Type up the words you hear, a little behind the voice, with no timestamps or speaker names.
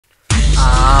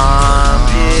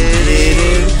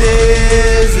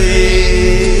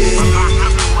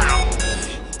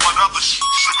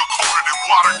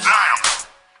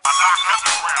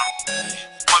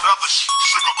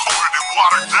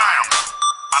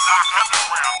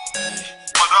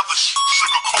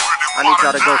I need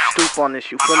y'all to go stoop on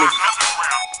this, you feel me?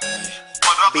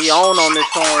 Be on this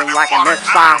song like an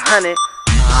S500.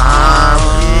 I'm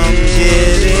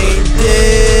getting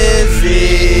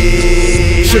dizzy.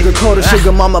 Sugar coated,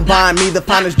 sugar mama buying me the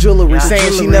finest jewelry,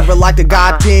 saying she never liked a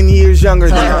guy 10 years younger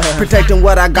than her. Protecting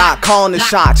what I got, calling the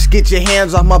shots. Get your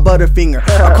hands off my butterfinger.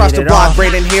 Across the block,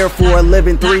 braiding hair for a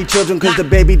living. 3 children, cause the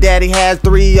baby daddy has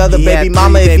 3 other baby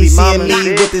mama. If he seeing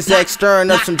me with his ex, stirring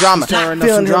up some drama,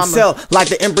 feeling himself like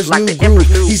the Emperor's new groove.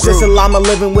 He's just a llama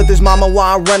living with his mama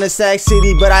while I run a Sac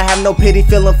City, but I have no pity,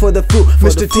 feeling for the fruit.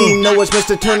 Mr. T, know it's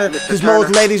Mr. Turner, cause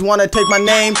most ladies wanna take my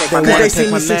name, cause they see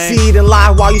me succeed and lie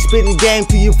while you spitting game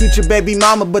to you future baby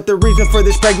mama. But the reason for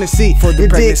this pregnancy, your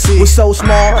dick was so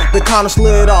small, the condom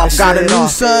slid off. Got a new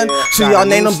son, so y'all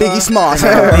name him Biggie Smalls.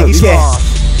 I'm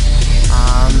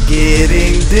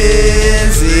getting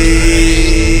dizzy.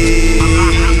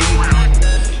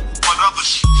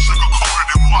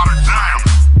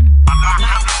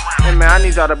 Hey man, I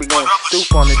need y'all to be going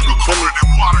stoop on this, you feel me?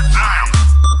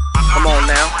 Come on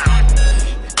now.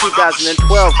 It's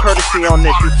 2012, courtesy on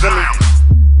this, you feel me?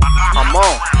 Come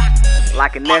on.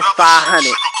 Like an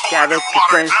S500. Gather your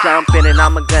friends jumping and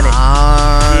I'ma gun it.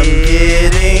 I'm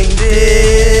getting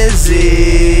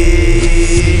dizzy.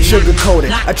 Sugar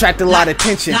coated, attract a lot of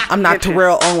attention. I'm not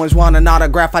Terrell Owens, want an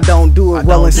autograph. I don't do it.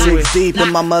 Rolling 6 deep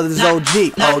in my mother's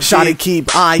OG. Shawty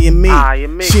keep eyeing me.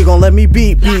 She gon' let me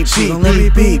beat. She gon' let me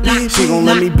beat. She gon'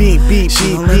 let me beat.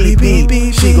 She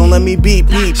gon' let me beat.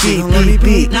 She gon' let me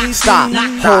beat. Stop.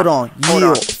 Hold on.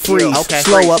 Yield. Freeze.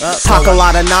 Slow up. Talk a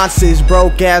lot of nonsense.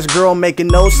 Broke ass girl making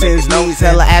no sense. Needs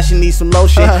hella ass. She needs some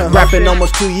lotion. Rapping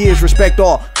almost 2 years. Respect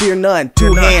all. Fear none.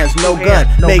 2 hands. No gun.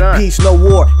 Make peace. No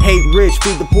war. Hate rich.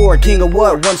 Feed the poor. King of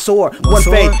what? 1 sword. 1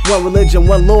 faith. 1 religion.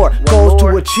 1 Lord. Goals to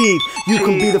achieve. You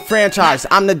can be the franchise.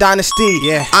 I'm the dynasty.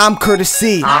 I'm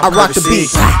CurtisC. I rock the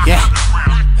beat.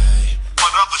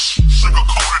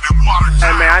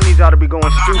 Hey man, I need y'all to be going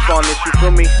stoop on this, you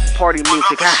feel me? Party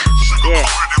music, yeah.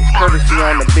 It's courtesy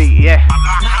on the beat, yeah.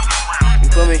 You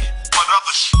feel me?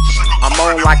 I'm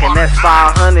on like an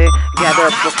S500. Gather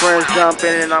up my friends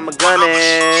jumping and I'ma gun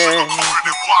it.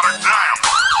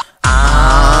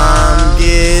 I'm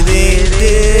getting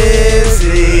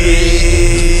dizzy.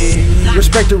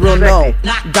 Respect the real no.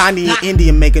 Gandhi and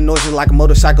Indian making noises like a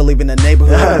motorcycle leaving the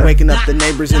neighborhood. Waking up the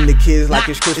neighbors and the kids like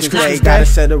it's Christmas Day. Got a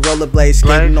set of rollerblades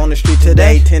skating on the street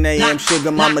today. 10 a.m.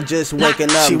 sugar mama just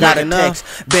waking up. She got a text,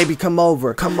 baby come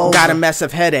over. Got a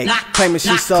massive headache, claiming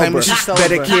she's sober.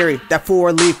 Better carry that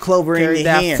 4-leaf clover in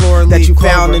your hand that you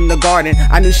found in the garden.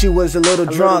 I knew she was a little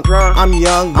drunk. I'm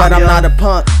young, but I'm not a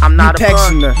punk.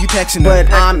 You texting her,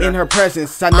 but I'm in her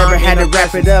presence. I never had to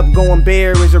wrap it up. Going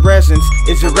bare is a essence.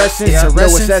 It's a essence. No,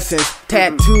 it's essence.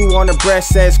 Tattoo on the breast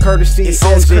says courtesy.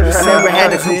 Never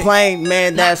had to complain,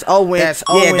 man. That's Owen.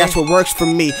 Yeah, that's what works for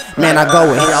me. Man, I go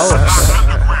with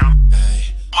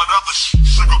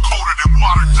Sugar coated and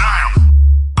watered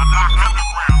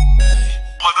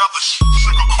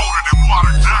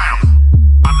down.